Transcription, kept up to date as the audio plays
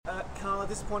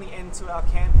disappointing end to our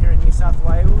camp here in New South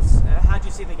Wales. How did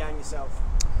you see the game yourself?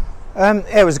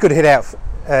 It was a good hit out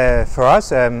for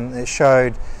us. It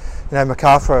showed,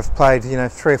 Macarthur have played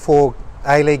 3 or 4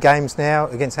 A-League games now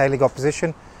against A-League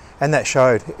opposition, and that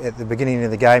showed at the beginning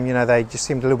of the game. They just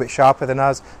seemed a little bit sharper than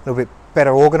us, a little bit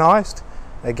better organised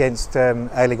against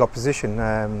A-League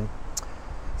opposition.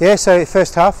 So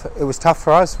first half it was tough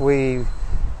for us. We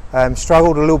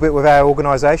struggled a little bit with our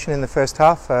organisation in the first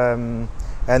half,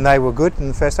 and they were good in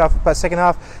the first half. But second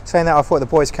half, saying that, I thought the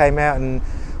boys came out and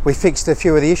we fixed a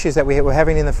few of the issues that we were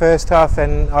having in the first half,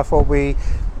 and I thought we,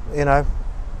 had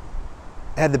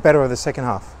the better of the second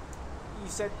half.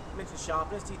 You mentioned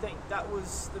sharpness. Do you think that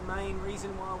was the main reason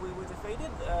why we were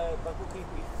defeated? What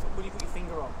do you put your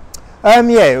finger on?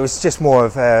 It was just more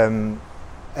of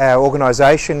our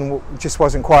organisation just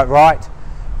wasn't quite right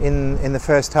in the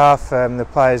first half. The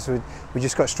players we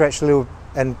just got stretched a little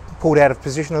and pulled out of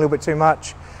position a little bit too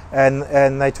much,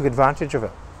 and they took advantage of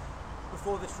it.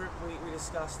 Before the trip, we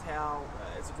discussed how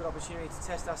it's a good opportunity to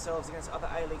test ourselves against other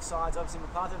A-League sides. Obviously,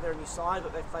 Macarthur, they're a new side,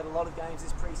 but they've played a lot of games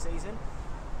this pre-season.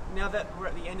 Now that we're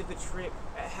at the end of the trip,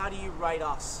 how do you rate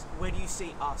us? Where do you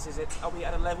see us? Are we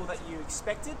at a level that you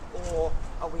expected, or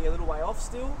are we a little way off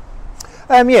still?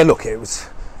 Look, it was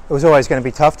always going to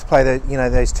be tough to play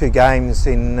those 2 games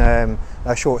in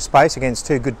a short space against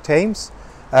 2 good teams.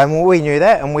 We knew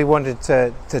that, and we wanted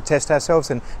to test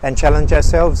ourselves and challenge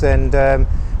ourselves. And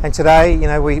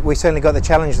today, we certainly got the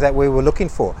challenge that we were looking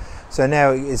for. So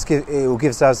now it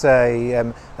gives us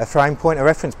a frame point, a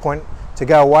reference point to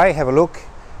go away, have a look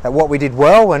at what we did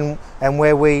well and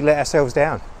where we let ourselves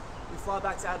down. We fly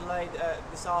back to Adelaide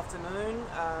this afternoon.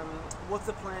 What's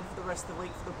the plan for the rest of the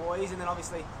week for the boys? And then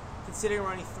obviously, considering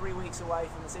we're only 3 weeks away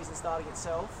from the season starting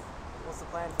itself, what's the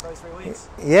plan for those 3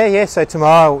 weeks? So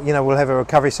tomorrow, we'll have a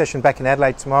recovery session back in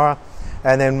Adelaide tomorrow,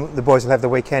 and then the boys will have the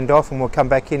weekend off, and we'll come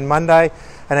back in Monday.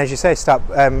 And as you say, start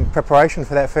preparation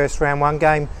for that first round 1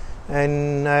 game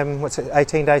in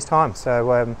 18 days' time.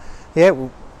 So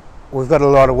we've got a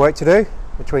lot of work to do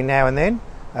between now and then,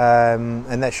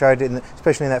 and that showed,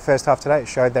 especially in that first half today. It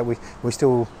showed that we're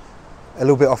still a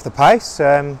little bit off the pace.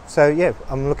 I'm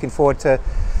looking forward to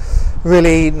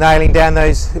really nailing down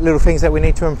those little things that we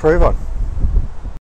need to improve on.